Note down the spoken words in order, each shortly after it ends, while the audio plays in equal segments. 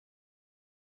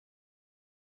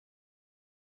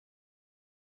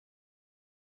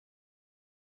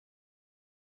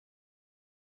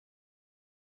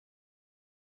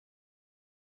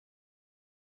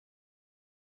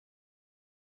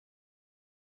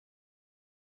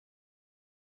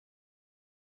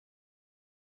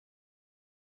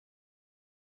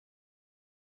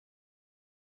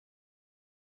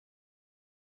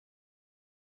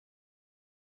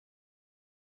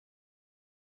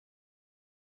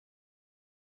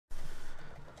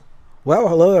Well,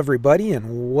 hello everybody,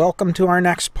 and welcome to our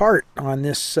next part on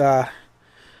this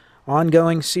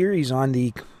ongoing series on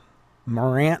the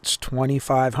Marantz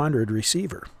 2500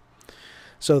 receiver.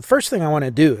 So the first thing I want to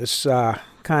do is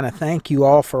kind of thank you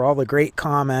all for all the great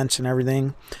comments and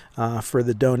everything, for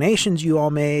the donations you all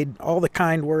made, all the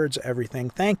kind words, everything.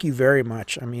 Thank you very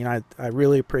much. I mean, I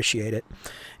really appreciate it.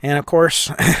 And of course,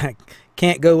 I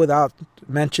can't go without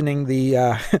mentioning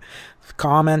the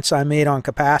comments I made on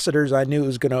capacitors. I knew it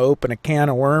was going to open a can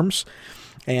of worms,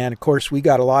 and of course we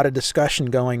got a lot of discussion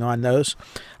going on those.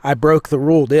 I broke the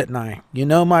rule, didn't I? You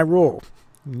know my rule.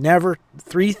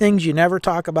 Three things you never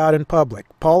talk about in public: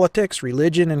 politics,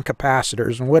 religion, and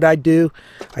capacitors. And what I do,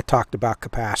 I talked about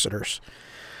capacitors.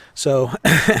 So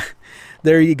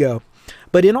there you go.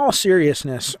 But in all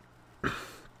seriousness,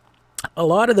 a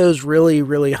lot of those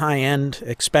really high-end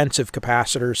expensive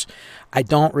capacitors, I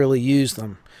don't really use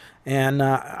them. And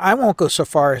I won't go so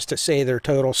far as to say they're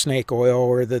total snake oil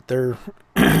or that they're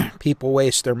people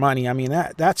waste their money. I mean,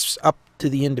 that's up to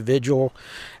the individual.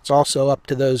 It's also up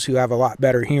to those who have a lot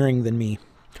better hearing than me.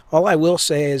 All I will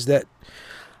say is that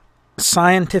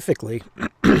scientifically,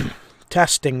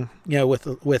 testing,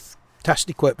 with test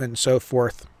equipment and so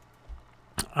forth,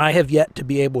 I have yet to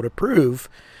be able to prove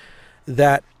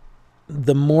that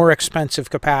the more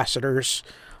expensive capacitors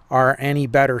are any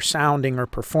better sounding or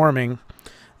performing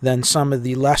than some of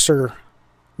the lesser,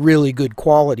 really good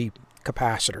quality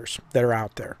capacitors that are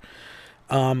out there.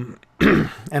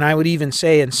 And I would even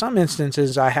say in some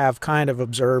instances I have kind of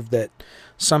observed that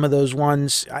some of those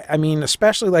ones, I mean,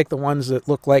 especially like the ones that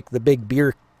look like the big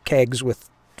beer kegs with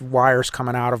wires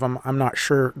coming out of them. I'm not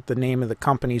sure the name of the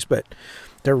companies, but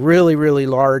they're really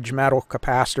large metal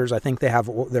capacitors. I think they have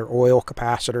their oil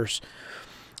capacitors.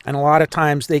 And a lot of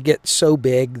times they get so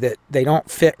big that they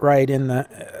don't fit right in the,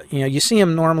 you see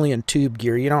them normally in tube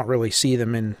gear. You don't really see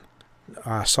them in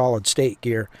solid state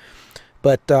gear.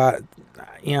 But,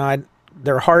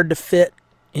 they're hard to fit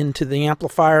into the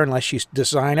amplifier unless you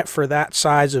design it for that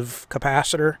size of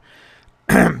capacitor.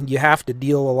 You have to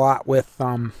deal a lot with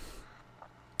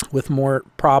more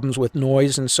problems with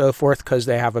noise and so forth because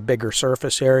they have a bigger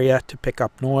surface area to pick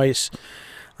up noise.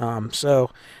 So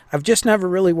I've just never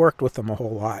really worked with them a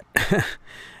whole lot.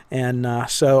 And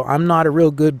so I'm not a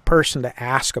real good person to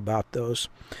ask about those.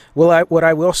 Well, what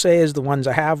I will say is the ones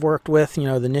I have worked with, the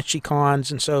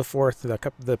Nichicons and so forth, the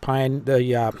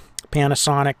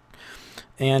Panasonic,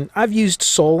 and I've used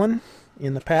Solon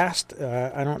in the past.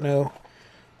 I don't know.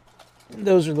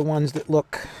 Those are the ones that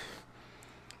look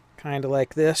kind of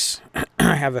like this.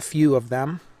 I have a few of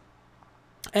them.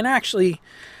 And actually,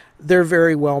 they're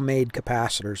very well made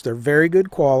capacitors. They're very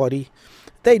good quality.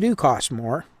 They do cost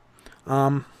more.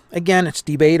 Again, it's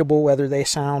debatable whether they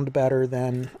sound better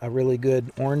than a really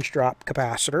good orange drop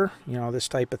capacitor, this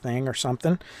type of thing or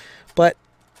something. But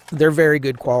they're very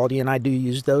good quality, and I do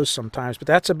use those sometimes. But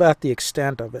that's about the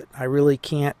extent of it. I really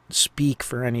can't speak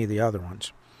for any of the other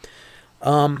ones.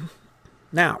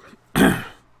 Now,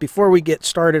 before we get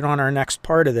started on our next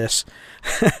part of this,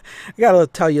 I got to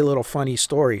tell you a little funny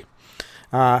story.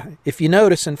 If you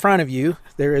notice in front of you,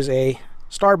 there is a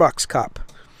Starbucks cup.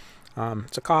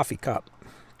 It's a coffee cup.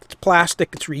 It's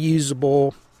plastic, it's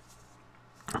reusable.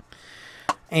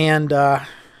 And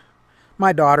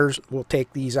my daughters will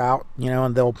take these out,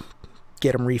 and they'll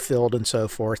get them refilled and so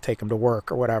forth, take them to work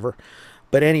or whatever.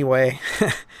 But anyway,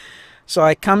 so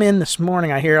I come in this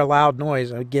morning, I hear a loud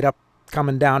noise. I get up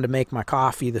coming down to make my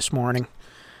coffee this morning,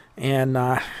 and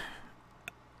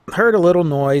heard a little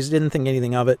noise, didn't think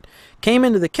anything of it. Came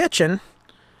into the kitchen,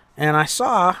 and I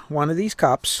saw one of these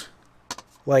cups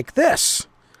like this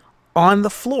on the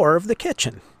floor of the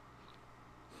kitchen.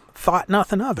 Thought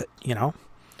nothing of it,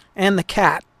 and the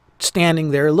cat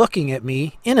standing there looking at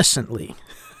me innocently.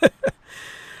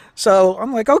 So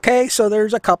I'm like, okay, so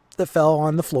there's a cup that fell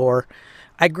on the floor.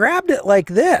 I grabbed it like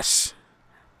this.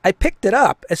 I picked it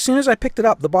up. As soon as I picked it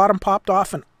up, the bottom popped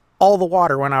off and all the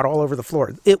water went out all over the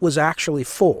floor. It was actually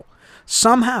full.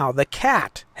 Somehow the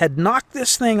cat had knocked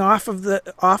this thing off of the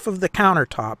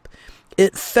countertop.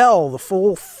 It fell the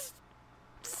full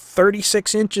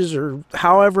 36 inches or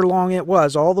however long it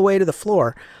was all the way to the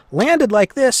floor, landed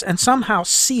like this, and somehow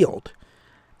sealed.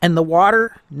 And the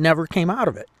water never came out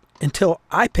of it until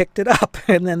I picked it up,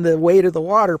 and then the weight of the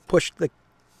water pushed the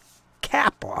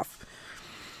cap off.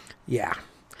 Yeah.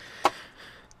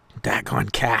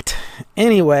 Daggone cat.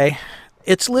 Anyway,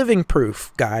 it's living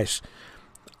proof, guys.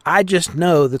 I just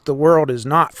know that the world is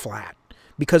not flat.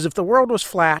 Because if the world was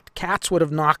flat, cats would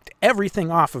have knocked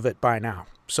everything off of it by now.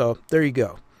 So, there you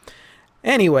go.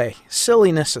 Anyway,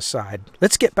 silliness aside,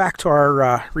 let's get back to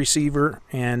our receiver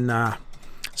and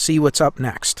see what's up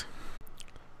next.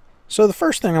 So the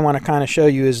first thing I want to kind of show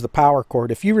you is the power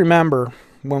cord. If you remember,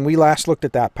 when we last looked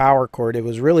at that power cord, it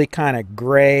was really kind of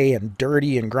gray and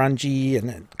dirty and grungy, and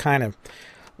it kind of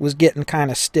was getting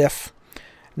kind of stiff.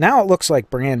 Now it looks like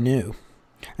brand new.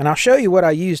 And I'll show you what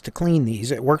I use to clean these.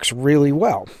 It works really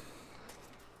well.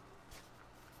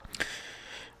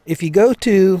 If you go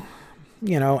to,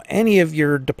 any of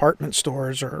your department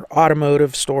stores or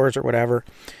automotive stores or whatever,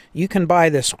 you can buy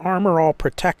this Armor All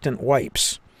Protectant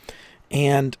wipes.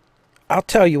 And I'll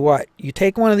tell you what, you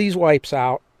take one of these wipes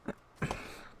out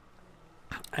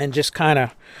and just kind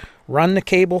of run the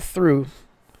cable through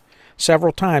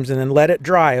several times and then let it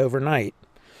dry overnight.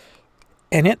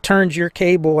 And it turns your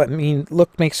cable,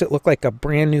 makes it look like a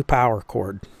brand new power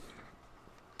cord.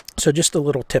 So just a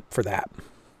little tip for that.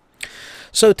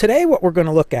 So today what we're going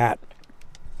to look at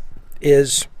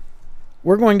is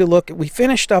we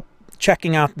finished up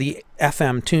checking out the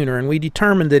FM tuner, and we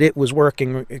determined that it was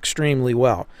working extremely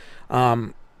well.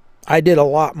 I did a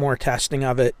lot more testing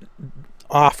of it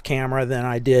off camera than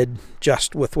I did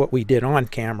just with what we did on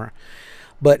camera.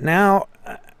 But now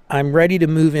I'm ready to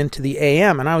move into the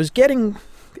AM, and I was getting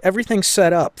everything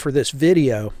set up for this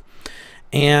video,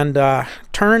 and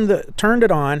turned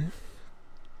it on,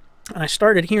 and I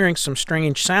started hearing some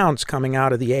strange sounds coming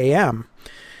out of the AM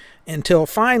until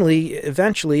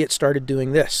eventually it started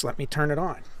doing this. Let me turn it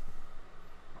on.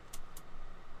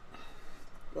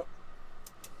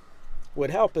 Would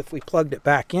help if we plugged it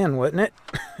back in, wouldn't it?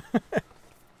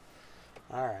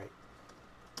 All right,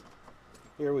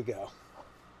 here we go.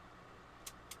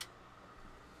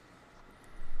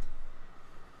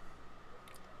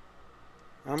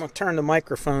 I'm going to turn the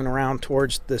microphone around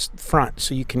towards this front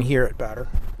so you can hear it better.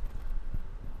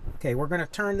 Okay, we're going to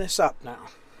turn this up now.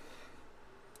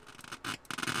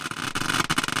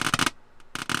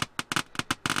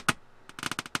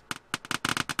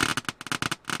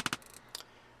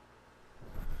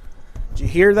 Did you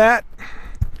hear that?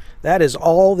 That is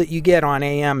all that you get on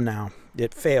AM now.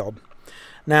 It failed.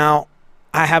 Now,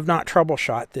 I have not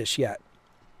troubleshot this yet.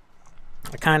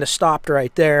 I kind of stopped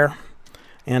right there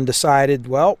and decided,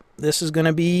 well, this is going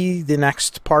to be the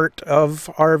next part of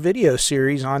our video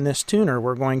series on this tuner.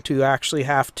 We're going to actually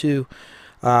have to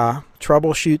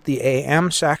troubleshoot the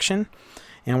AM section,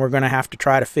 and we're going to have to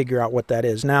try to figure out what that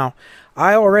is. Now,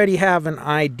 I already have an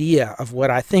idea of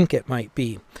what I think it might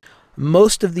be.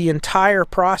 Most of the entire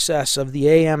process of the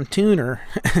AM tuner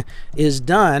is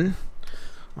done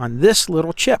on this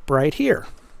little chip right here.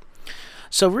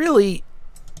 So really,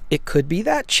 it could be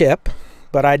that chip,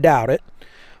 but I doubt it.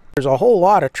 There's a whole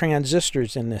lot of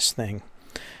transistors in this thing.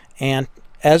 And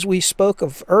as we spoke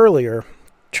of earlier,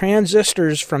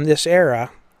 transistors from this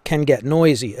era can get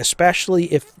noisy,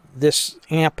 especially if this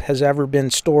amp has ever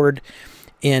been stored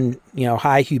in,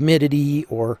 high humidity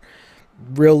or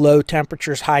real low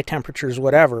temperatures, high temperatures,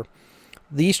 whatever.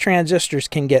 These transistors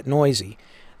can get noisy.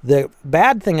 The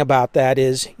bad thing about that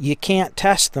is you can't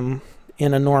test them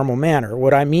in a normal manner.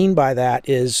 What I mean by that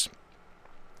is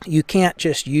you can't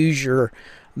just use your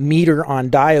meter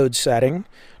on diode setting,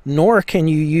 nor can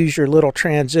you use your little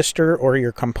transistor or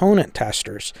your component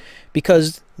testers,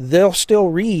 because they'll still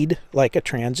read like a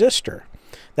transistor.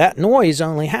 That noise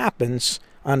only happens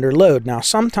under load. Now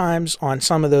sometimes on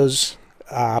some of those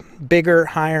bigger,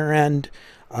 higher end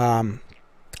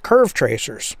curve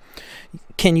tracers,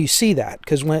 can you see that?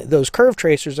 Because when those curve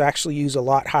tracers actually use a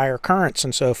lot higher currents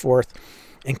and so forth,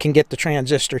 and can get the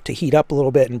transistor to heat up a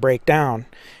little bit and break down.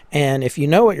 And if you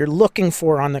know what you're looking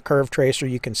for on the curve tracer,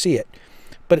 you can see it.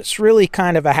 But it's really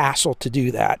kind of a hassle to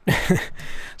do that.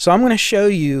 So I'm going to show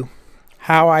you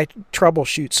how I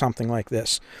troubleshoot something like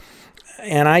this.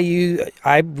 And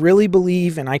I really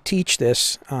believe, and I teach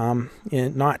this,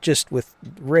 not just with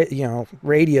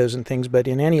radios and things, but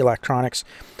in any electronics,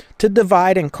 to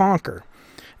divide and conquer.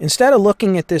 Instead of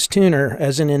looking at this tuner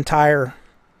as an entire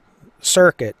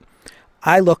circuit,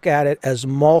 I look at it as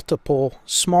multiple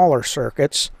smaller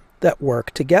circuits that work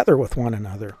together with one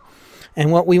another.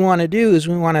 And what we want to do is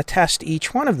we want to test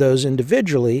each one of those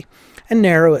individually and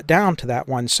narrow it down to that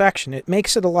one section. It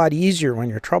makes it a lot easier when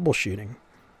you're troubleshooting.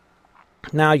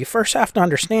 Now, you first have to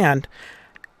understand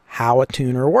how a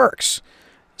tuner works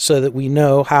so that we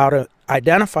know how to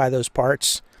identify those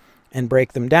parts and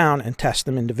break them down and test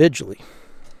them individually.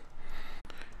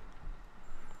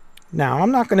 Now,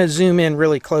 I'm not going to zoom in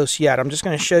really close yet. I'm just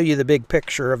going to show you the big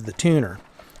picture of the tuner.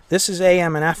 This is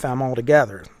AM and FM all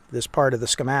together, this part of the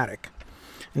schematic.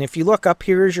 And if you look up,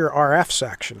 here's your RF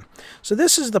section. So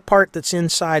this is the part that's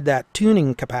inside that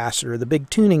tuning capacitor, the big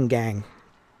tuning gang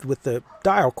with the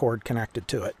dial cord connected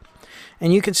to it.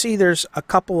 And you can see there's a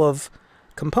couple of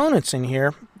components in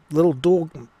here, little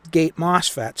dual gate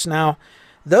MOSFETs. Now,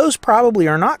 those probably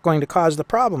are not going to cause the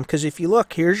problem, because if you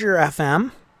look, here's your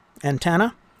FM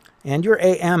antenna and your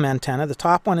AM antenna. The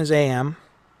top one is AM,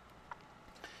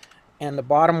 and the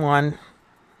bottom one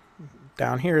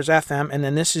down here is FM, and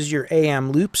then this is your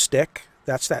AM loop stick.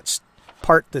 That's that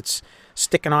part that's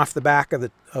sticking off the back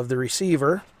of the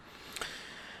receiver.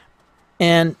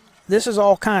 And this is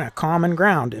all kind of common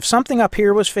ground. If something up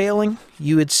here was failing,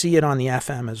 you would see it on the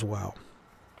FM as well.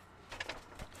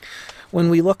 When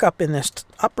we look up in this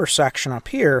upper section up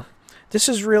here, this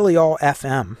is really all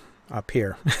FM up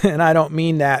here. And I don't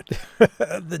mean that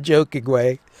the joking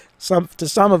way. To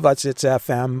some of us it's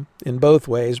FM in both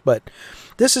ways, but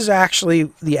this is actually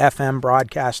the FM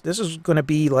broadcast. This is going to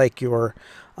be like your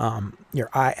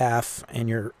IF and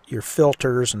your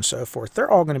filters and so forth. They're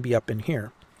all going to be up in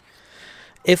here.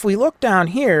 If we look down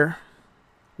here,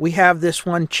 we have this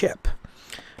one chip.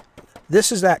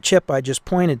 This is that chip I just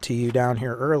pointed to you down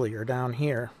here earlier, down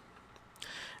here.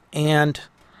 And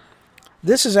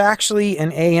this is actually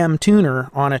an AM tuner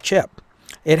on a chip.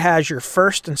 It has your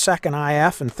first and second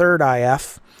IF and third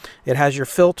IF. It has your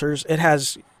filters. It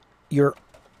has your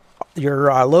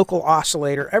local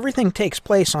oscillator. Everything takes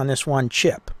place on this one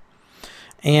chip.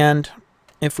 And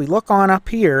if we look on up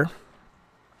here,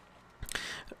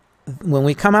 when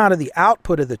we come out of the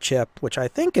output of the chip, which I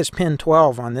think is pin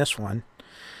 12 on this one,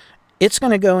 it's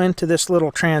going to go into this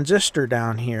little transistor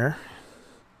down here.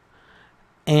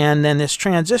 And then this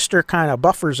transistor kind of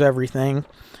buffers everything,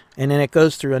 and then it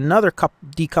goes through another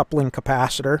decoupling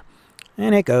capacitor,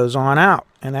 and it goes on out,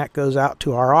 and that goes out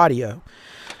to our audio.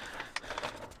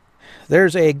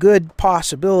 There's a good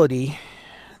possibility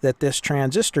that this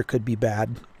transistor could be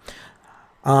bad.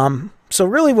 So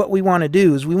really what we want to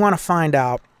do is we want to find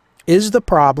out, is the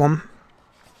problem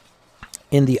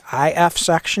in the IF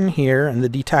section here in the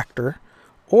detector,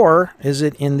 or is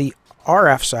it in the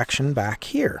RF section back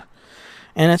here?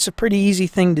 And it's a pretty easy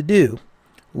thing to do.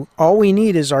 All we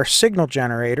need is our signal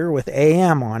generator with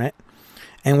AM on it,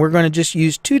 and we're going to just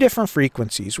use two different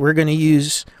frequencies. We're going to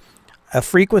use a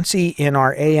frequency in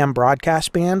our AM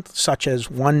broadcast band, such as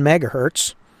 1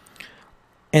 megahertz,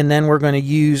 and then we're going to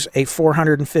use a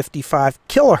 455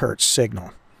 kilohertz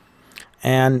signal.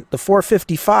 And the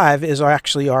 455 is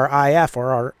actually our IF,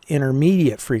 or our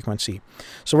intermediate frequency.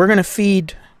 So we're going to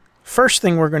feed, first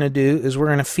thing we're going to do is we're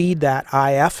going to feed that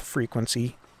IF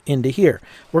frequency into here.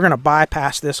 We're going to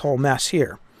bypass this whole mess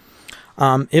here.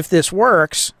 If this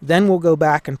works, then we'll go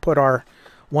back and put our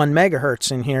 1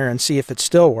 megahertz in here and see if it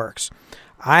still works.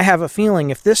 I have a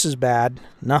feeling if this is bad,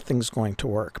 nothing's going to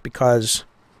work, because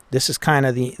this is kind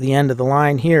of the end of the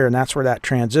line here, and that's where that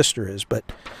transistor is.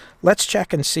 But let's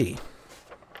check and see,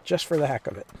 just for the heck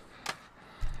of it.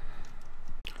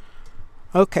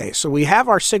 Okay, so we have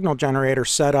our signal generator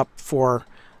set up for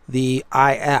the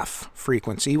IF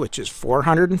frequency, which is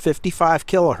 455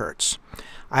 kilohertz.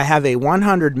 I have a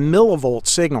 100 millivolt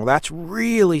signal. That's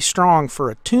really strong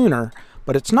for a tuner,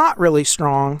 but it's not really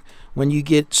strong when you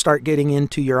start getting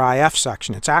into your IF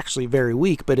section. It's actually very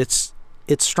weak, but it's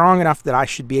strong enough that I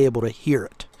should be able to hear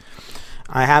it.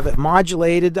 I have it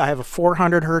modulated. I have a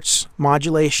 400 hertz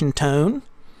modulation tone.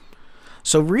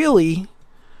 So really,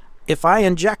 if I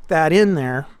inject that in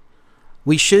there,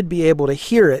 we should be able to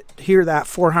hear that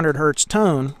 400 hertz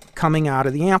tone coming out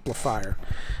of the amplifier.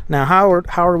 Now, how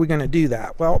are we going to do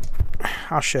that? Well,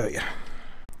 I'll show you.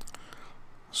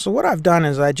 So what I've done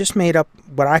is I just made up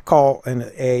what I call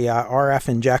a RF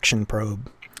injection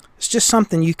probe. It's just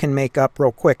something you can make up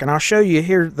real quick, and I'll show you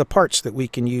here the parts that we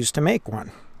can use to make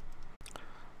one.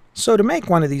 So to make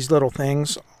one of these little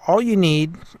things, all you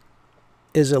need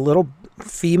is a little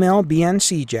female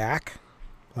BNC jack,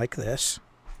 like this.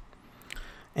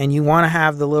 And you want to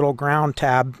have the little ground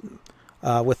tab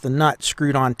with the nut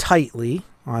screwed on tightly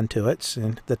onto it,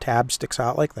 and the tab sticks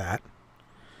out like that.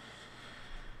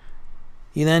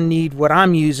 You then need, what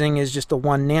I'm using is just a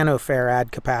 1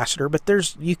 nanofarad capacitor,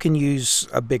 but you can use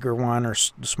a bigger one or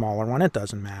a smaller one, it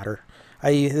doesn't matter.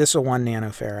 This is a 1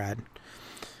 nanofarad.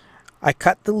 I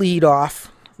cut the lead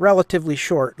off relatively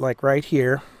short, like right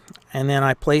here, and then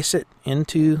I place it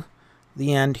into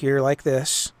the end here like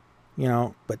this,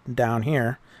 but down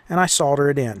here, and I solder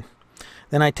it in.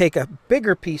 Then I take a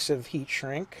bigger piece of heat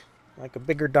shrink, like a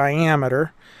bigger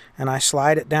diameter, and I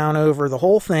slide it down over the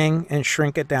whole thing and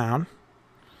shrink it down.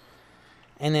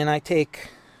 And then I take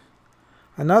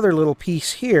another little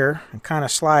piece here and kind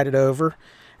of slide it over,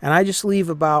 and I just leave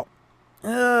about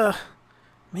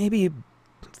maybe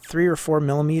 3 or 4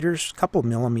 millimeters, a couple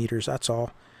millimeters, that's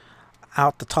all,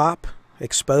 out the top,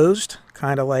 exposed,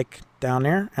 kind of like down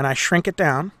there, and I shrink it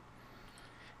down.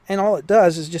 And all it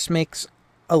does is just makes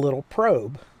a little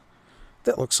probe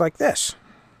that looks like this.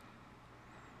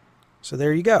 So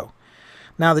there you go.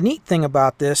 Now the neat thing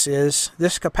about this is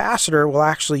this capacitor will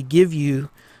actually give you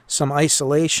some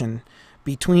isolation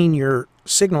between your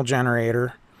signal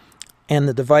generator and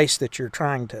the device that you're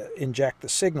trying to inject the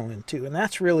signal into. And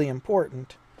that's really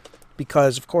important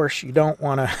because, of course, you don't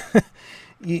want to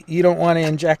you don't want to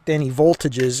inject any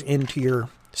voltages into your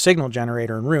signal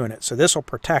generator and ruin it. So this will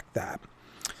protect that.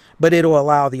 But it'll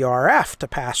allow the RF to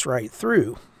pass right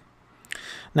through.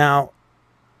 Now,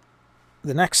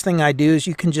 the next thing I do is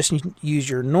you can just use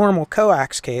your normal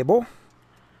coax cable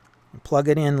and plug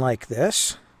it in like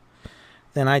this.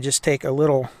 Then I just take a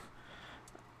little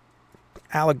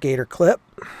alligator clip,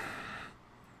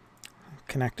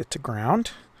 connect it to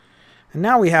ground, and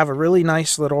now we have a really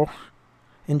nice little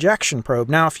injection probe.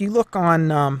 Now if you look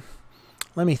on,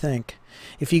 let me think,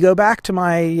 if you go back to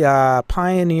my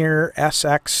Pioneer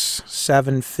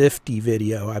SX750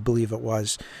 video, I believe it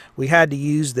was, we had to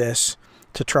use this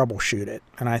to troubleshoot it,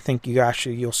 and I think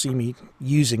you'll see me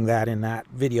using that in that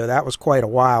video. That was quite a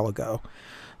while ago,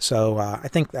 so I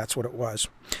think that's what it was.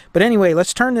 But anyway,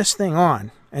 let's turn this thing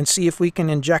on and see if we can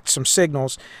inject some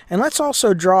signals, and let's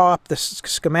also draw up the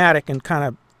schematic and kind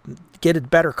of get a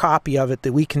better copy of it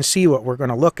that we can see what we're going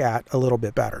to look at a little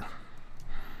bit better.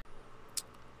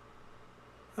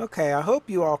 Okay, I hope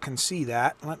you all can see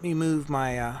that. Let me move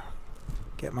my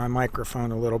get my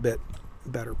microphone a little bit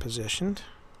better positioned.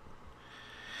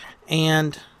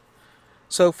 And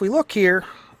so if we look here,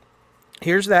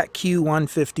 here's that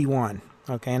Q151.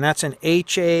 Okay, and that's an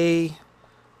HA,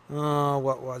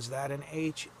 what was that? An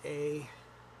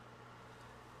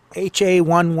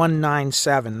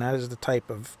HA1197. That is the type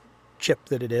of chip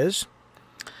that it is.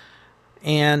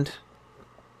 And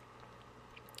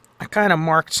I kind of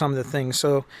marked some of the things.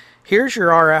 So here's your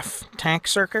RF tank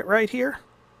circuit right here.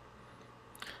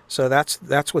 So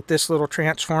that's what this little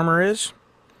transformer is.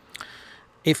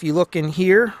 If you look in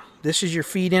here, this is your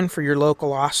feed in for your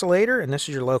local oscillator, and this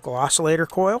is your local oscillator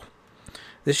coil.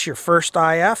 This is your first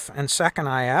IF and second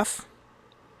IF.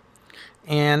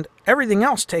 And everything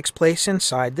else takes place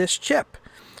inside this chip.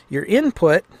 Your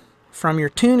input from your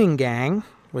tuning gang,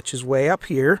 which is way up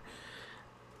here,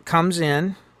 comes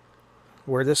in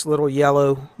where this little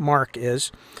yellow mark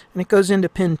is, and it goes into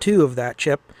pin 2 of that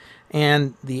chip,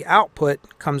 and the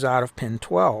output comes out of pin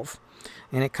 12,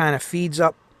 and it kind of feeds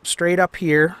up straight up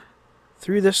here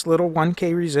through this little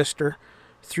 1K resistor,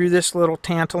 through this little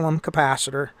tantalum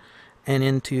capacitor, and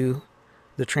into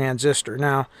the transistor.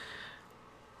 Now,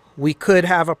 we could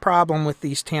have a problem with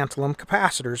these tantalum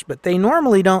capacitors, but they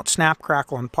normally don't snap,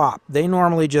 crackle, and pop. They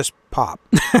normally just pop.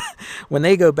 When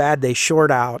they go bad, they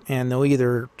short out, and they'll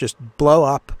either just blow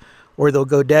up, or they'll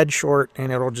go dead short,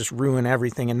 and it'll just ruin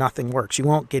everything, and nothing works. You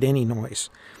won't get any noise.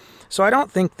 So I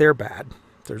don't think they're bad.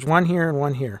 There's one here and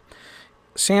one here.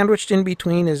 Sandwiched in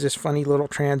between is this funny little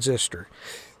transistor.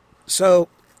 So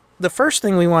the first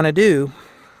thing we want to do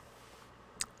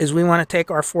is we want to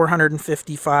take our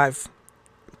 455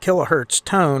 kilohertz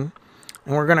tone,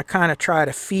 and we're going to kind of try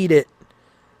to feed it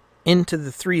into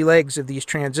the 3 legs of these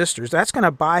transistors. That's going to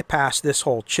bypass this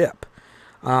whole chip.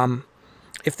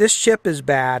 If this chip is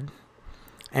bad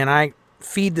and I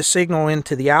feed the signal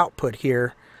into the output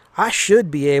here, I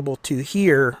should be able to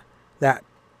hear that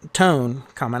tone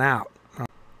coming out.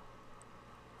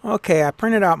 Okay, I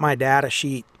printed out my data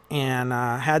sheet and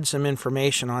had some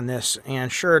information on this,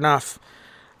 and sure enough,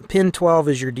 pin 12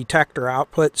 is your detector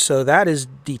output, so that is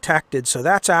detected. So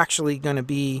that's actually going to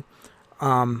be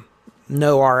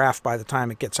no RF by the time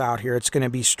it gets out here. It's going to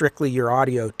be strictly your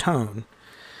audio tone.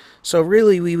 So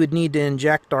really we would need to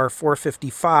inject our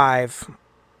 455,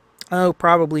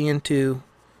 probably into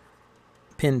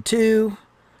pin 2,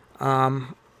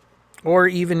 or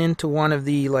even into one of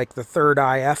the, like the third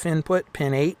IF input,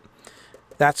 pin 8.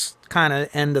 That's kind of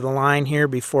end of the line here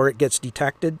before it gets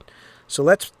detected. So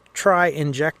let's try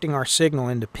injecting our signal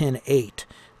into pin 8.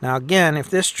 Now again, if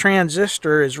this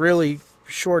transistor is really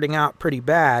shorting out pretty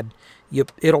bad,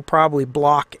 it'll probably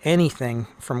block anything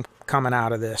from coming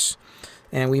out of this.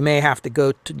 And we may have to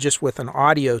go to just with an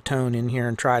audio tone in here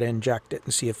and try to inject it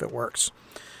and see if it works.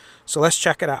 So let's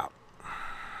check it out.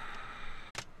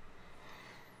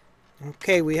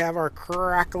 Okay, we have our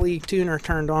crackly tuner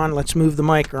turned on. Let's move the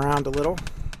mic around a little.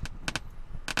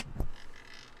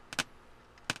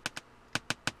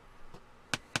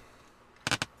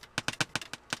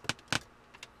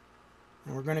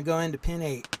 And we're going to go into pin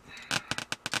 8.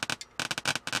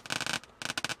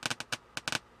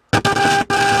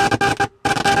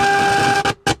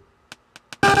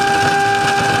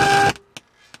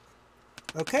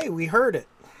 Okay, we heard it.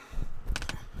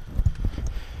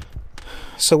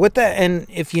 So with that, and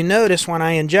if you notice when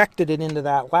I injected it into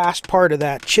that last part of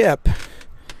that chip,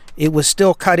 it was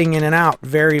still cutting in and out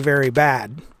very, very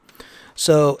bad.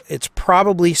 So it's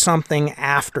probably something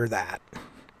after that.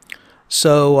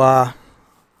 So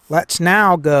let's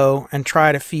now go and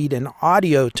try to feed an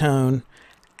audio tone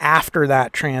after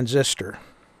that transistor.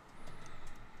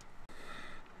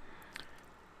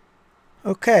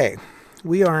 Okay,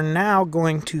 we are now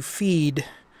going to feed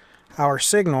our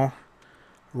signal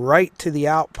right to the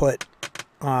output,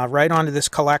 right onto this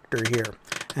collector here.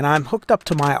 And I'm hooked up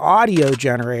to my audio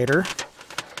generator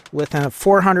with a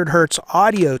 400 Hertz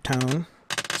audio tone,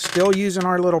 still using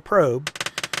our little probe,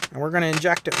 and we're going to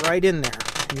inject it right in there.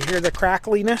 You hear the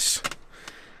crackliness?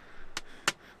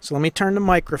 So let me turn the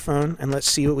microphone and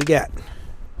let's see what we get.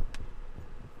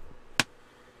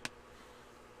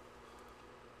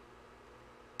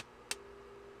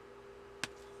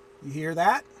 You hear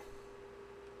that?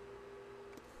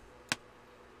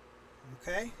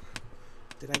 Okay.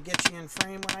 Did I get you in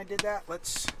frame when I did that?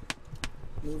 Let's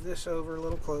move this over a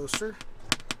little closer.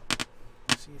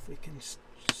 See if we can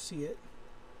see it.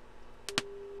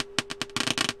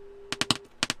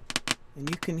 And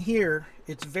you can hear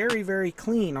it's very, very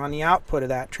clean on the output of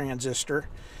that transistor.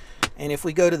 And if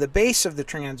we go to the base of the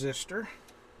transistor,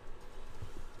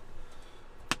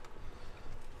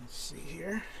 let's see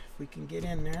here if we can get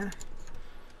in there.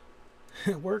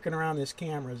 Working around this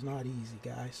camera is not easy,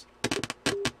 guys.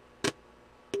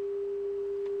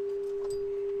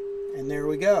 And there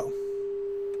we go.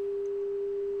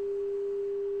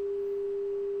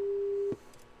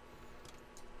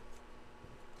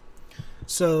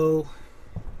 So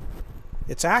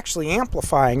it's actually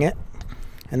amplifying it,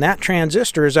 and that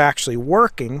transistor is actually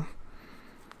working,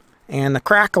 and the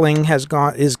crackling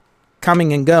is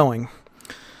coming and going.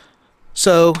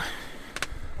 So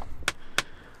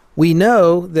we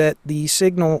know that the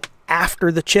signal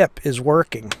after the chip is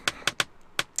working,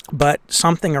 but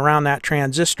something around that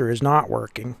transistor is not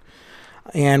working.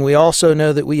 And we also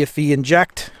know that if we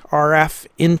inject RF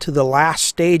into the last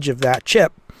stage of that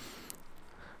chip,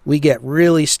 we get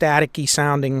really staticky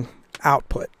sounding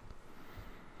output.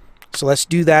 So let's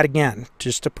do that again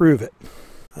just to prove it.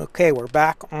 Okay, we're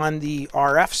back on the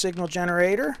RF signal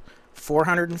generator,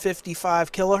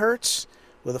 455 kilohertz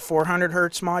with a 400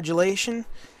 hertz modulation,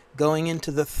 going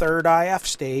into the third IF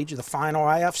stage, the final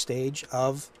IF stage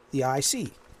of the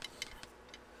IC.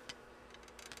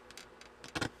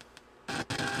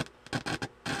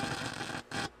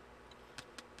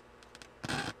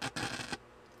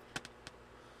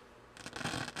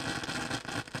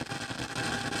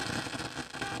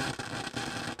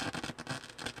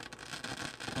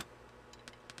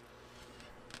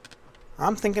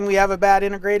 I'm thinking we have a bad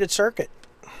integrated circuit.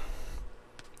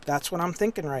 That's what I'm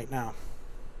thinking right now.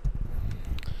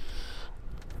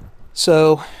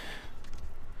 So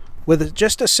with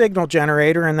just a signal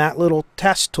generator and that little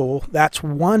test tool, that's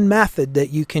one method that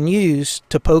you can use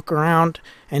to poke around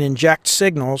and inject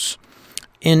signals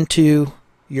into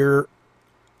your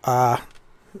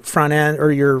front end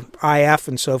or your IF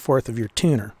and so forth of your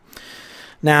tuner.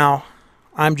 Now,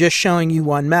 I'm just showing you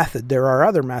one method. There are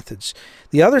other methods.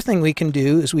 The other thing we can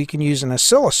do is we can use an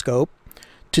oscilloscope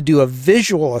to do a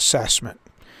visual assessment.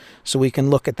 So we can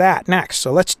look at that next.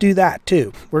 So let's do that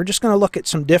too. We're just going to look at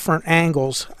some different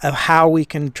angles of how we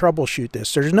can troubleshoot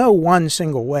this. There's no one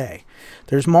single way.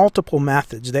 There's multiple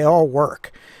methods. They all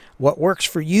work. What works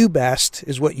for you best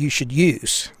is what you should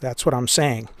use. That's what I'm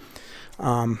saying.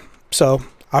 So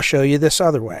I'll show you this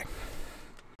other way.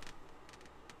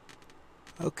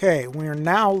 Okay, we're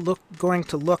now going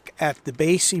to look at the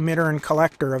base emitter and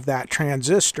collector of that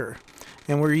transistor.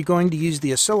 And we're going to use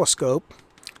the oscilloscope.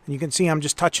 And you can see I'm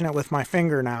just touching it with my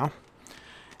finger now.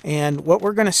 And what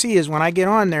we're going to see is when I get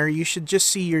on there, you should just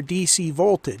see your DC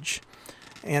voltage.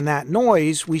 And that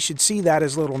noise, we should see that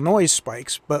as little noise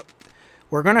spikes. But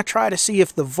we're going to try to see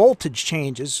if the voltage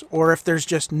changes or if there's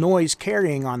just noise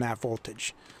carrying on that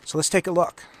voltage. So let's take a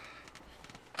look.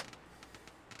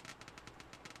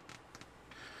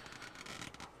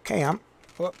 Okay,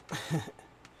 let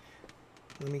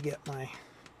me get my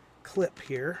clip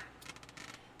here.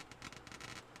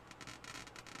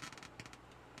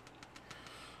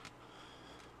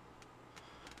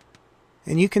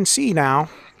 And you can see now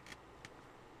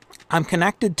I'm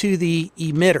connected to the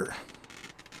emitter.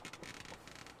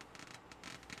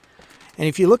 And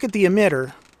if you look at the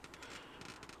emitter,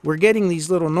 we're getting these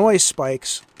little noise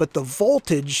spikes, but the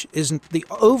voltage isn't, the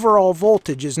overall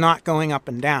voltage is not going up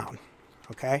and down.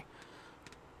 Okay,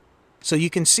 so you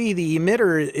can see the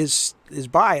emitter is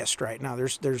biased right now.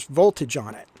 There's voltage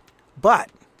on it, but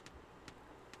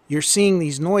you're seeing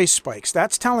these noise spikes.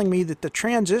 That's telling me that the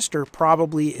transistor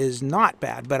probably is not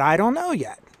bad, but I don't know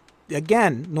yet.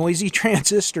 again, noisy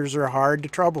transistors are hard to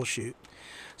troubleshoot.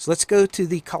 So let's go to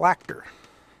the collector.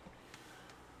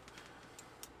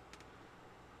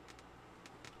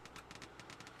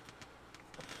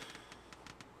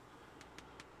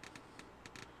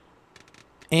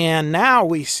 And now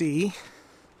we see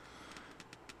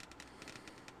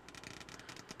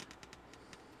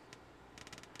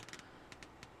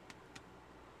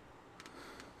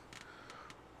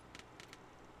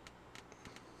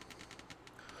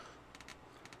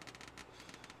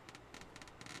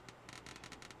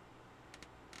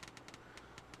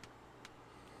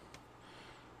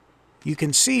you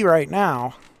can see right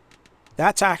now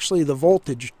that's actually the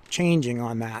voltage changing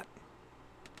on that.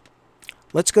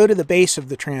 Let's go to the base of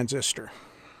the transistor.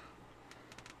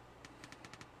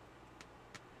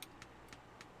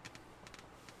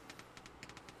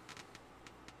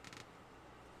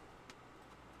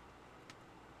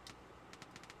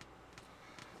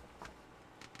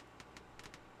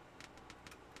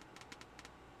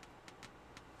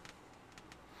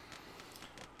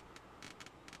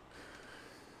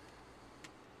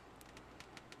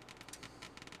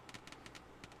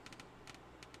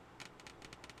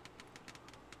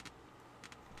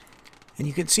 And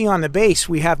you can see on the base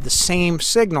we have the same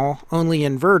signal, only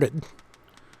inverted.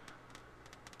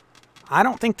 I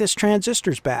don't think this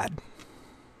transistor's bad.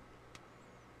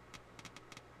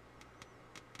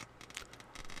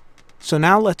 So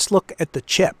now let's look at the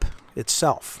chip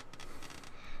itself.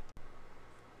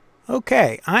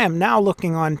 Okay, I am now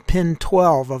looking on pin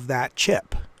 12 of that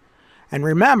chip. And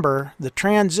remember, the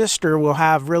transistor will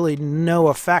have really no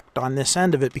effect on this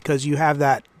end of it because you have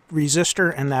that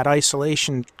resistor and that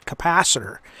isolation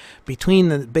capacitor between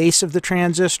the base of the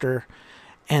transistor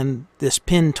and this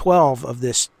pin 12 of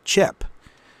this chip.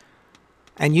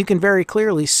 And you can very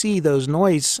clearly see those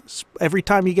noise every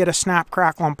time you get a snap,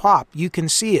 crackle, and pop. You can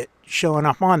see it showing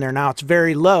up on there. Now it's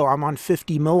very low. I'm on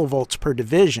 50 millivolts per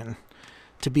division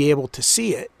to be able to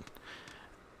see it.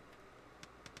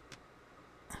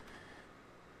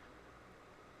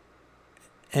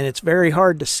 And it's very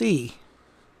hard to see,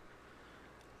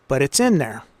 but it's in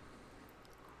there.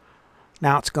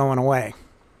 Now it's going away.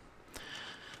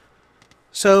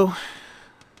 So,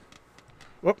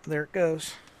 whoop, there it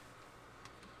goes.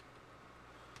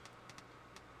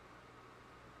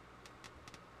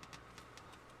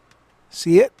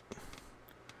 See it?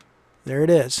 There it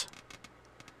is.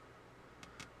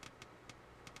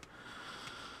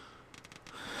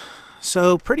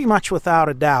 So pretty much without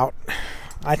a doubt,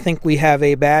 I think we have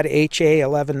a bad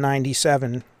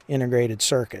HA1197 integrated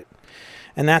circuit.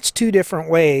 And that's two different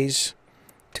ways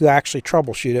to actually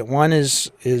troubleshoot it. One is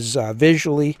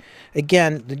visually.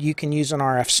 Again, you can use an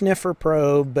RF sniffer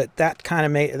probe, but that's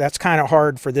kind of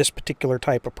hard for this particular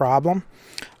type of problem.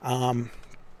 Some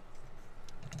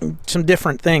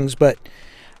different things, but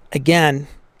again,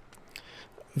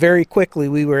 very quickly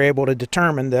we were able to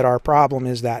determine that our problem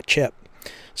is that chip.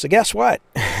 So guess what?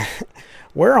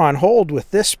 We're on hold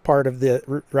with this part of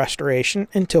the restoration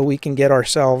until we can get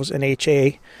ourselves an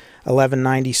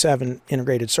HA1197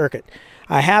 integrated circuit.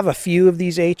 I have a few of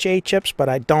these HA chips, but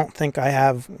I don't think I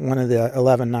have one of the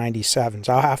 1197s.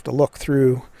 I'll have to look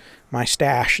through my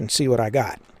stash and see what I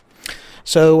got.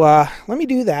 So let me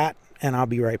do that, and I'll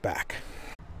be right back.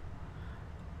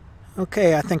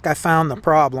 Okay, I think I found the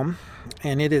problem,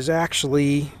 and it is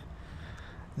actually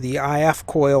the IF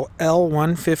coil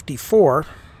L154.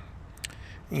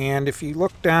 And if you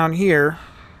look down here,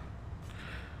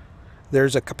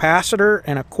 there's a capacitor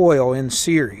and a coil in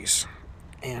series.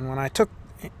 And when I took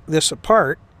this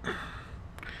apart,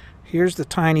 here's the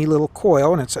tiny little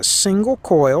coil, and it's a single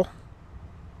coil.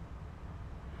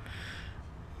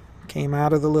 Came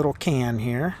out of the little can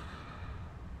here.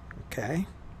 Okay.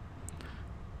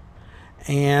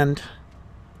 And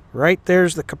right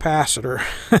there's the capacitor.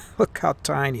 Look how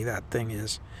tiny that thing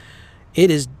is. It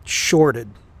is shorted.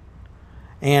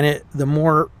 And the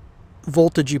more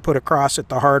voltage you put across it,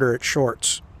 the harder it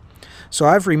shorts. So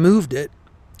I've removed it,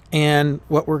 and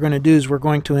what we're going to do is we're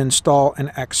going to install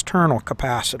an external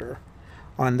capacitor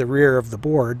on the rear of the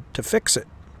board to fix it.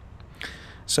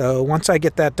 So once I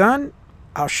get that done,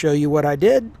 I'll show you what I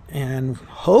did, and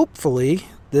hopefully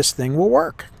this thing will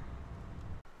work.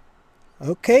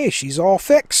 Okay, she's all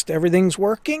fixed. Everything's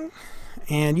working,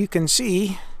 and you can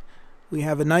see we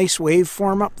have a nice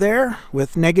waveform up there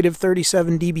with negative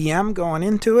 37 dBm going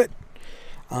into it.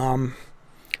 I'm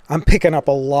picking up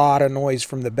a lot of noise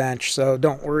from the bench, so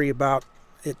don't worry about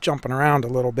it jumping around a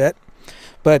little bit.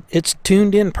 But it's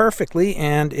tuned in perfectly,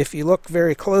 and if you look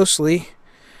very closely,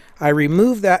 I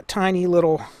removed that tiny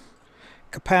little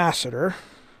capacitor,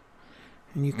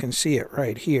 and you can see it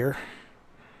right here.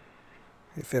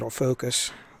 if it'll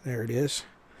focus. There it is.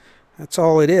 That's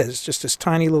all it is, just this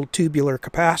tiny little tubular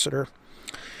capacitor.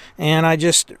 And I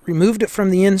just removed it from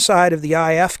the inside of the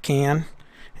IF can.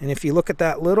 And if you look at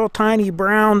that little tiny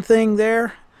brown thing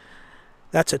there,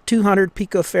 that's a 200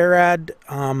 picofarad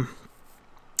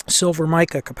silver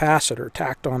mica capacitor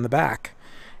tacked on the back.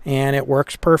 And it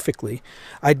works perfectly.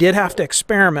 I did have to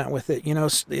experiment with it. You know,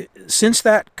 since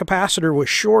that capacitor was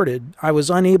shorted, I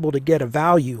was unable to get a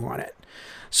value on it.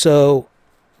 So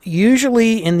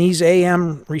usually in these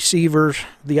AM receivers,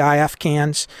 the IF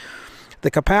cans,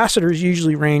 the capacitors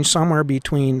usually range somewhere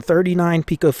between 39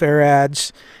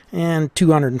 picofarads and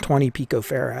 220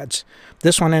 picofarads.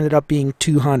 This one ended up being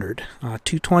 200.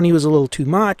 220 was a little too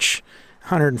much.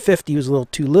 150 was a little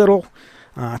too little.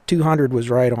 200 was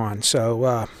right on.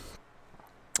 So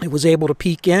it was able to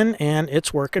peak in, and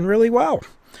it's working really well.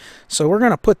 So we're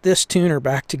going to put this tuner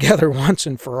back together once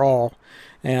and for all.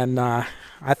 And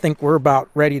I think we're about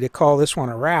ready to call this one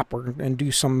a wrap and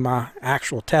do some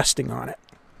actual testing on it.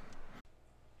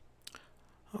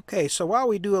 Okay, so while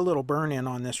we do a little burn-in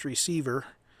on this receiver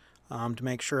to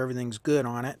make sure everything's good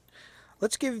on it,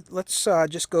 let's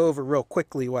just go over real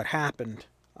quickly what happened,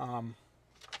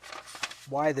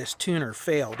 why this tuner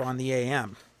failed on the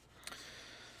AM.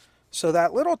 So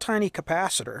that little tiny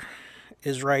capacitor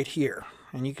is right here,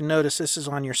 and you can notice this is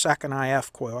on your second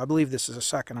IF coil. I believe this is a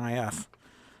second IF.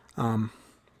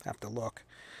 Have to look.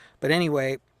 But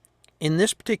anyway, in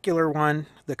this particular one,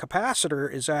 the capacitor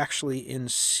is actually in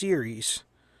series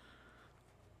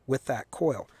with that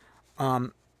coil.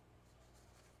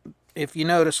 If you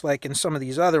notice, like in some of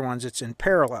these other ones, it's in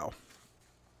parallel.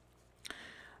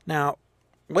 Now,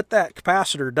 what that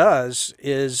capacitor does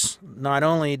is not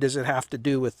only does it have to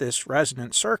do with this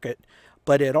resonant circuit,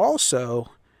 but it also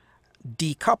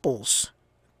decouples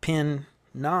pin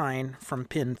 9 from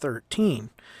pin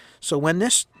 13. So when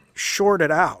this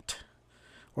shorted out,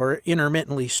 or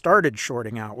intermittently started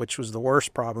shorting out, which was the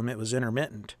worst problem, it was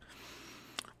intermittent,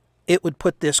 it would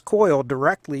put this coil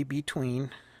directly between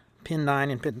pin 9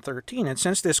 and pin 13. And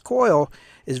since this coil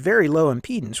is very low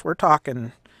impedance, we're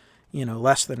talking, you know,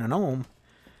 less than an ohm,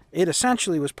 it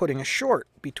essentially was putting a short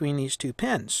between these two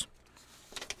pins.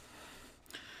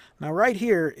 Now right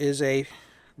here is a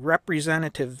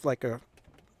representative, like a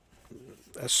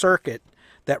circuit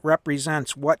that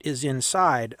represents what is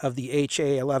inside of the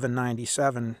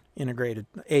HA1197 integrated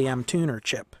AM tuner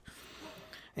chip.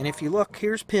 And if you look,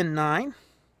 here's pin 9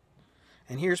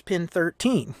 and here's pin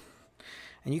 13.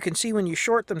 And you can see when you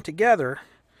short them together,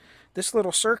 this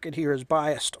little circuit here is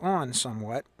biased on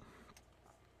somewhat.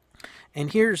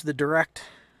 And here's the direct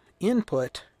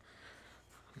input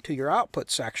to your output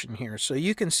section here. So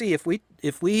you can see if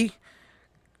we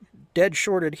dead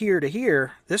shorted here to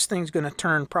here, this thing's going to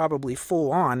turn probably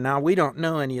full on. Now, we don't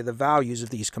know any of the values of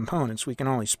these components. We can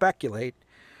only speculate.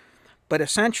 But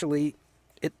essentially,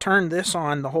 it turned this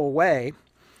on the whole way,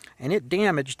 and it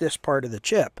damaged this part of the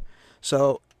chip.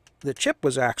 So the chip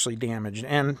was actually damaged.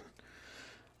 And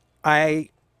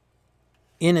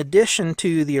in addition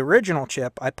to the original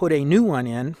chip, I put a new one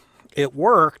in. It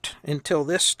worked until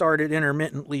this started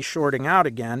intermittently shorting out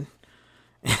again.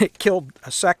 It killed a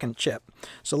second chip.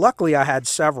 So luckily I had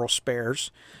several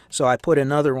spares, so I put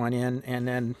another one in and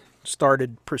then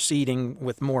started proceeding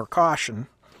with more caution.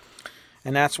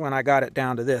 And that's when I got it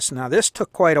down to this. Now this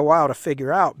took quite a while to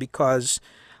figure out, because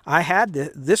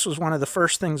this was one of the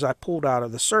first things I pulled out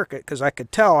of the circuit, because I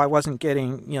could tell I wasn't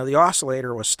getting, you know, the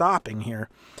oscillator was stopping here.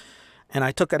 And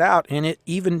I took it out, and it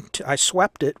even, I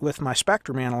swept it with my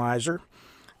spectrum analyzer,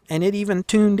 and it even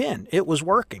tuned in. It was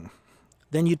working.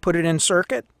 Then you'd put it in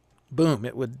circuit, boom,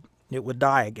 it would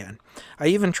die again. I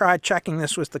even tried checking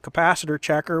this with the capacitor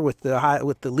checker with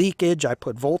the leakage. I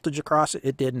put voltage across it.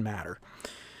 It didn't matter.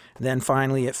 Then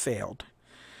finally it failed.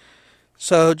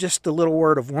 So just a little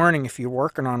word of warning, if you're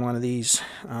working on one of these,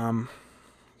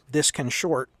 this can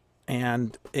short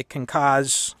and it can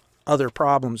cause other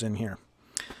problems in here.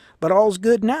 But all's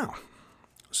good now.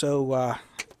 So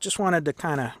just wanted to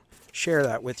kind of share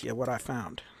that with you, what I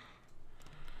found.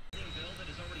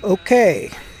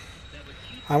 Okay,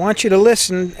 I want you to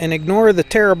listen and ignore the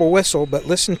terrible whistle, but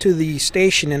listen to the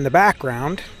station in the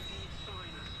background.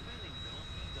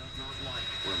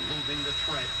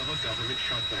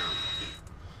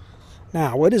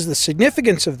 Now, what is the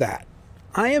significance of that?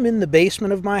 I am in the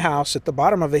basement of my house at the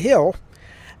bottom of a hill,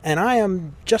 and I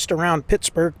am just around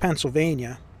Pittsburgh,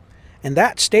 Pennsylvania, and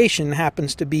that station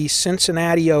happens to be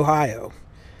Cincinnati, Ohio.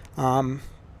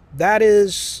 That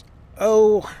is,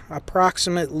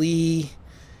 approximately,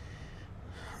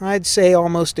 I'd say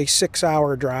almost a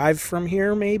 6-hour drive from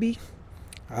here, maybe.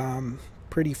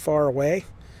 Pretty far away.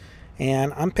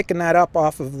 And I'm picking that up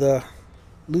off of the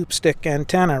loop stick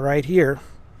antenna right here,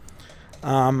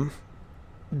 down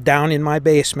in my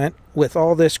basement, with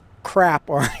all this crap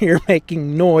on here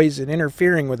making noise and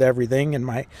interfering with everything, and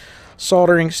my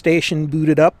soldering station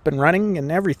booted up and running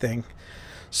and everything.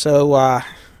 So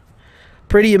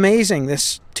pretty amazing.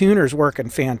 This tuner's working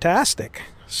fantastic.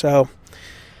 So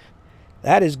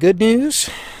that is good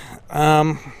news.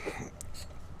 We're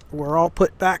all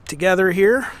put back together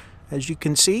here, as you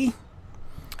can see,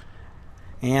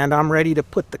 and I'm ready to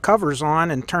put the covers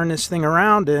on and turn this thing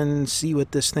around and see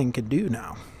what this thing can do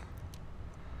now.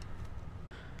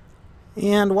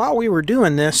 And while we were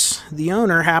doing this, the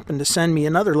owner happened to send me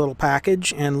another little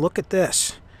package, and look at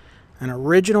this. An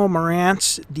original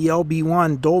Marantz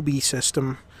DLB1 Dolby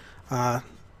system,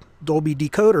 Dolby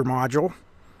decoder module,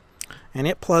 and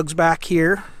it plugs back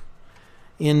here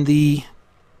in the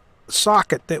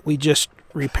socket that we just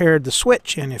repaired the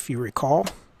switch in, if you recall.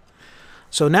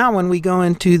 So now when we go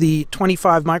into the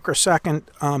 25 microsecond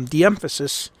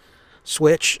de-emphasis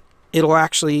switch, it'll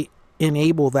actually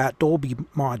enable that Dolby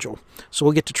module. So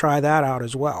we'll get to try that out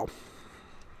as well.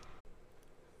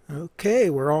 Okay,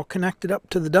 we're all connected up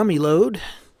to the dummy load,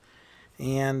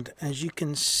 and as you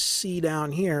can see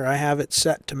down here, I have it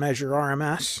set to measure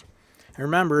RMS. And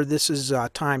remember, this is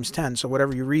times 10, so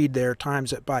whatever you read there,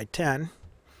 times it by 10.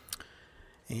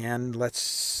 And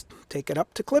let's take it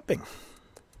up to clipping.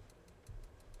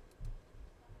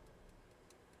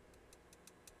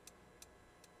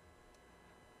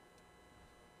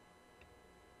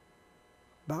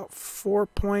 About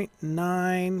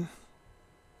 4.92.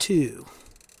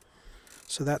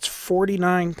 So that's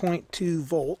 49.2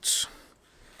 volts.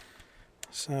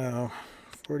 So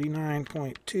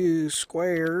 49.2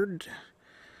 squared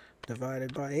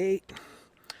divided by 8.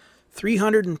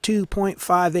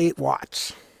 302.58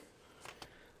 watts.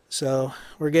 So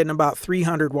we're getting about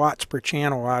 300 watts per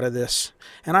channel out of this.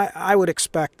 And I would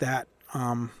expect that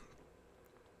on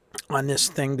this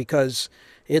thing, because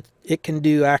it can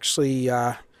do actually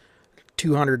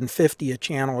 250 a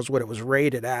channel is what it was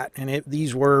rated at, and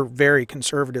these were very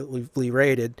conservatively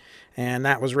rated, and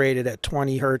that was rated at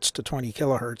 20 hertz to 20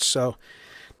 kilohertz. So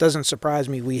it doesn't surprise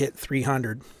me we hit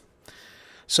 300.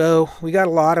 So we got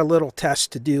a lot of little tests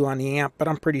to do on the amp, but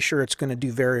I'm pretty sure it's going to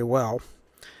do very well.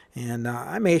 And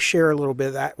I may share a little bit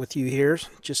of that with you here,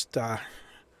 just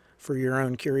for your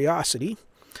own curiosity.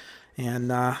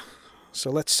 And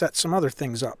so let's set some other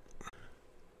things up.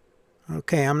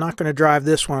 Okay, I'm not going to drive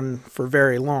this one for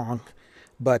very long,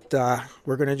 but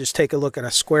we're going to just take a look at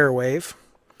a square wave.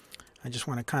 I just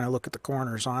want to kind of look at the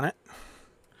corners on it.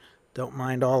 Don't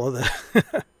mind all of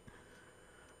the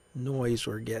noise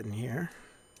we're getting here.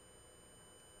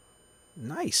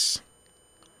 Nice.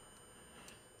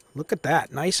 Look at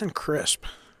that, nice and crisp.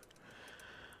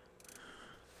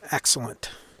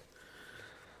 Excellent.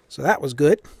 So that was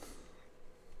good.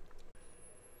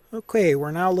 Okay,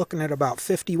 we're now looking at about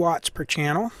 50 watts per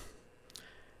channel,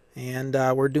 and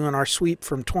we're doing our sweep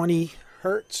from 20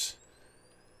 hertz,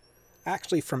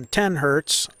 actually from 10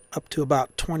 hertz up to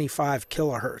about 25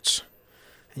 kilohertz.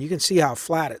 And you can see how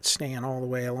flat it's staying all the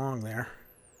way along there.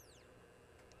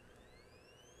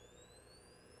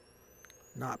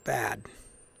 Not bad.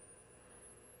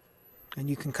 And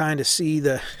you can kind of see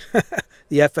the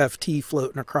the FFT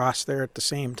floating across there at the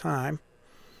same time.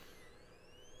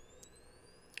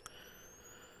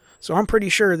 So I'm pretty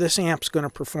sure this amp's going to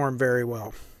perform very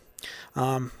well.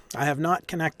 I have not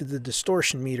connected the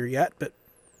distortion meter yet, but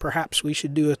perhaps we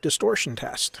should do a distortion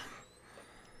test.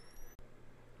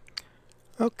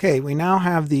 Okay, we now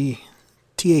have the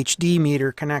THD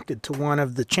meter connected to one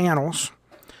of the channels,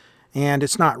 and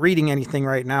it's not reading anything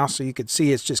right now, so you can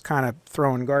see it's just kind of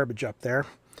throwing garbage up there.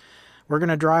 We're going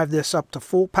to drive this up to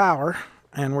full power,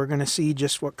 and we're going to see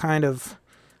just what kind of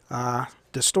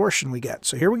distortion we get.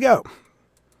 So here we go.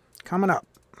 Coming up.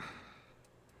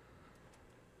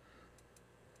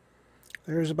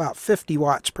 There's about 50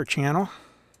 watts per channel.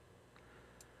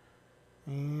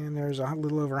 And there's a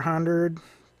little over 100,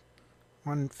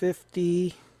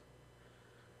 150,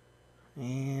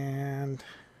 and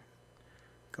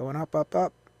going up, up,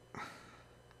 up.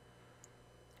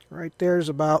 Right there's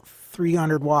about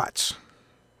 300 watts.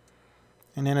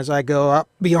 And then as I go up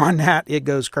beyond that, it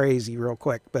goes crazy real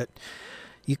quick. But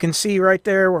you can see right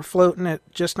there we're floating at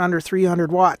just under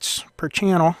 300 watts per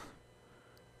channel,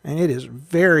 and it is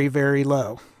very, very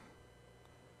low.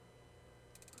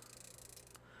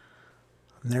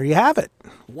 And there you have it.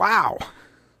 Wow.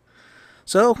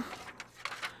 So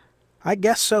I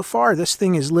guess so far this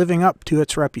thing is living up to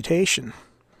its reputation.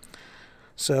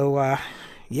 So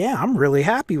yeah, I'm really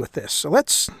happy with this. So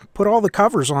let's put all the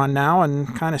covers on now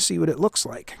and kind of see what it looks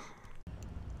like.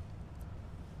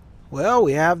 Well,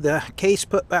 we have the case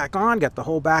put back on, got the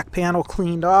whole back panel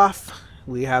cleaned off.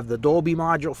 We have the Dolby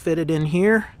module fitted in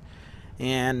here.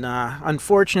 And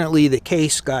unfortunately the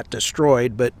case got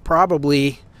destroyed, but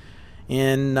probably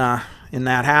in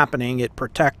that happening it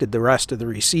protected the rest of the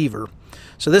receiver.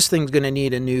 So this thing's going to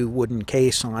need a new wooden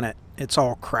case on it. It's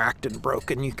all cracked and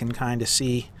broken, you can kind of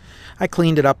see. I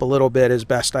cleaned it up a little bit as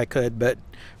best I could, but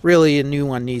really a new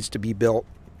one needs to be built.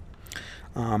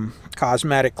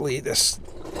 Cosmetically, this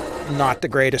not the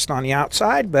greatest on the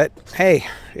outside, but hey,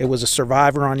 it was a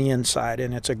survivor on the inside,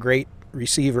 and it's a great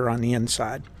receiver on the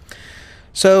inside.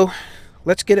 So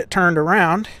let's get it turned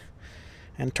around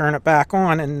and turn it back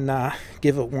on and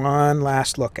give it one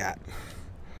last look at.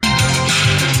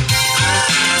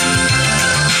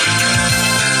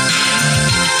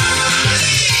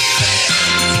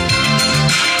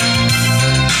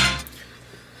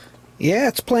 Yeah,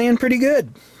 it's playing pretty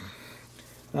good.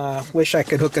 Wish I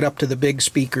could hook it up to the big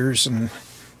speakers and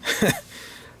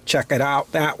check it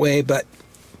out that way, but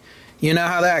you know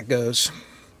how that goes.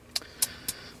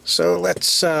 So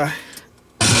let's, and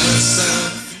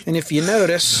if you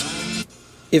notice,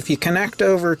 if you connect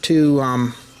over to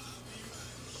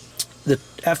the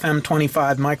FM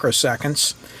 25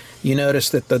 microseconds, you notice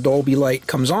that the Dolby light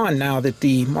comes on now that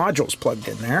the module's plugged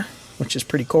in there, which is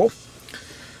pretty cool.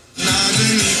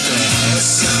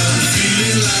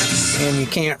 And you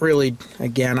can't really,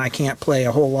 again, I can't play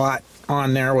a whole lot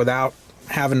on there without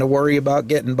having to worry about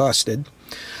getting busted.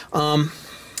 And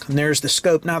there's the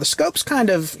scope. Now the scope's kind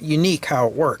of unique how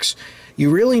it works. You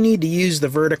really need to use the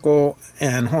vertical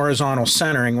and horizontal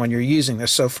centering when you're using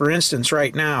this. So for instance,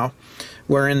 right now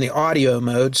we're in the audio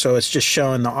mode, so it's just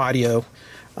showing the audio.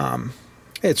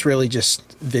 It's really just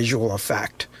visual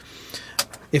effect.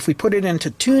 If we put it into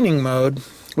tuning mode,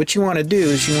 what you want to do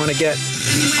is you want to get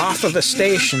off of a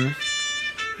station.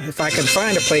 If I can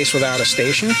find a place without a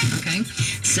station.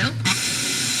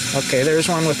 Okay, there's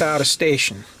one without a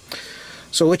station.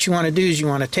 So what you want to do is you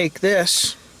want to take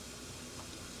this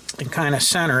and kind of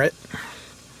center it.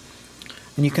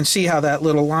 And you can see how that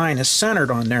little line is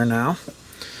centered on there now.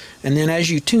 And then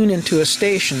as you tune into a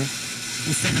station,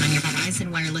 on your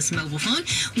Verizon wireless mobile phone.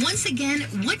 Once again,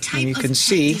 what type you of can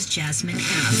see does Jasmine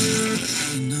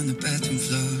have?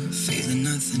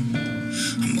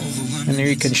 and there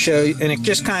you can show, and it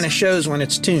just kind of shows when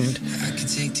it's tuned.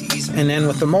 And then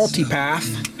with the multipath,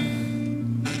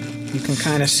 you can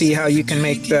kind of see how you can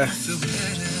make the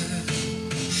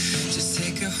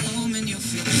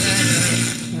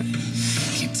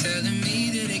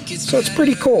so it's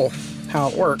pretty cool how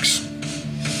it works.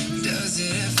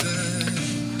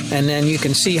 And then you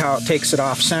can see how it takes it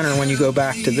off center when you go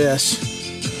back to this.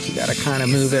 You got to kind of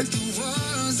move it.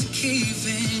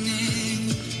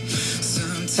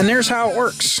 And there's how it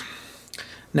works.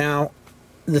 Now,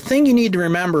 the thing you need to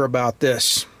remember about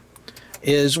this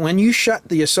is when you shut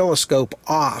the oscilloscope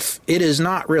off, it is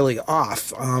not really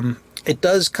off. It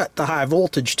does cut the high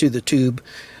voltage to the tube,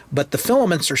 but the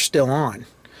filaments are still on.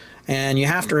 And you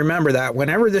have to remember that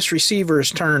whenever this receiver is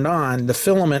turned on, the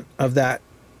filament of that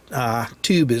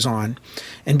tube is on,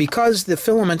 and because the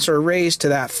filaments are raised to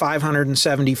that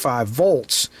 575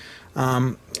 volts,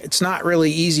 it's not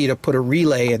really easy to put a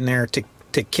relay in there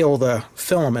to kill the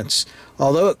filaments.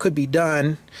 Although it could be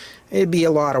done, it'd be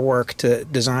a lot of work to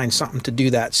design something to do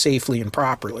that safely and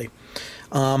properly.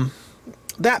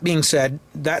 That being said,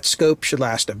 that scope should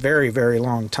last a very, very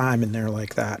long time in there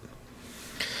like that.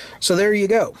 So there you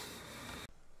go.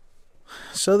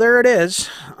 So there it is.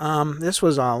 This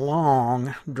was a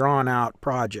long, drawn-out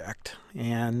project,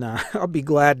 and I'll be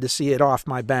glad to see it off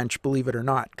my bench, believe it or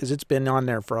not, because it's been on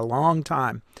there for a long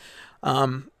time.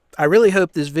 I really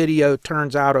hope this video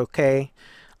turns out okay.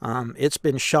 It's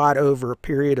been shot over a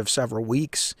period of several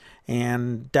weeks,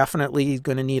 and definitely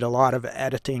going to need a lot of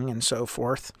editing and so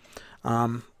forth.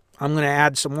 I'm going to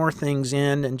add some more things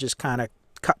in and just kind of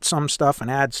cut some stuff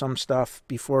and add some stuff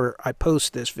before I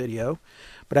post this video.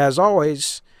 But as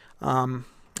always, I'm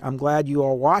glad you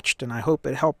all watched, and I hope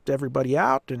it helped everybody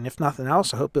out. And if nothing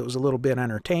else, I hope it was a little bit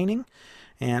entertaining.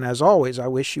 And as always, I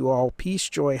wish you all peace,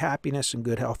 joy, happiness, and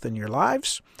good health in your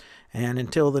lives. And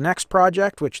until the next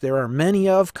project, which there are many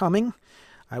of coming,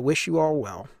 I wish you all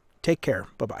well. Take care.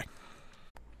 Bye-bye.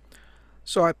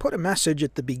 So I put a message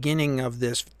at the beginning of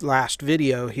this last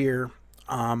video here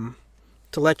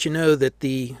to let you know that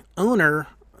the owner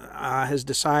has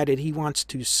decided he wants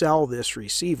to sell this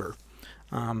receiver.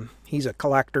 He's a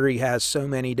collector. He has so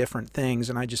many different things,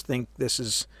 and I just think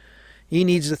he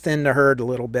needs to thin the herd a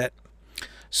little bit.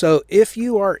 So if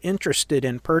you are interested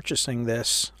in purchasing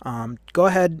this, go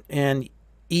ahead and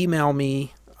email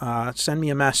me, send me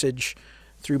a message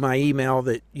through my email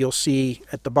that you'll see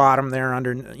at the bottom there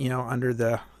under, under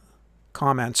the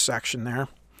comments section there.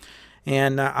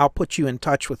 And I'll put you in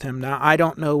touch with him. Now, I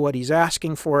don't know what he's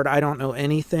asking for it. I don't know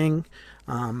anything.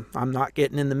 I'm not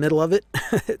getting in the middle of it.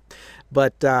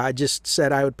 But I just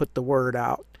said I would put the word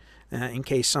out in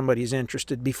case somebody's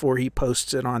interested before he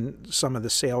posts it on some of the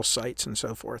sales sites and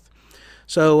so forth.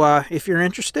 So if you're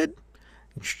interested,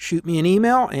 shoot me an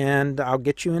email and I'll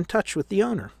get you in touch with the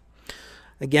owner.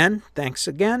 Again, thanks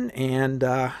again, and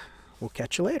we'll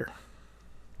catch you later.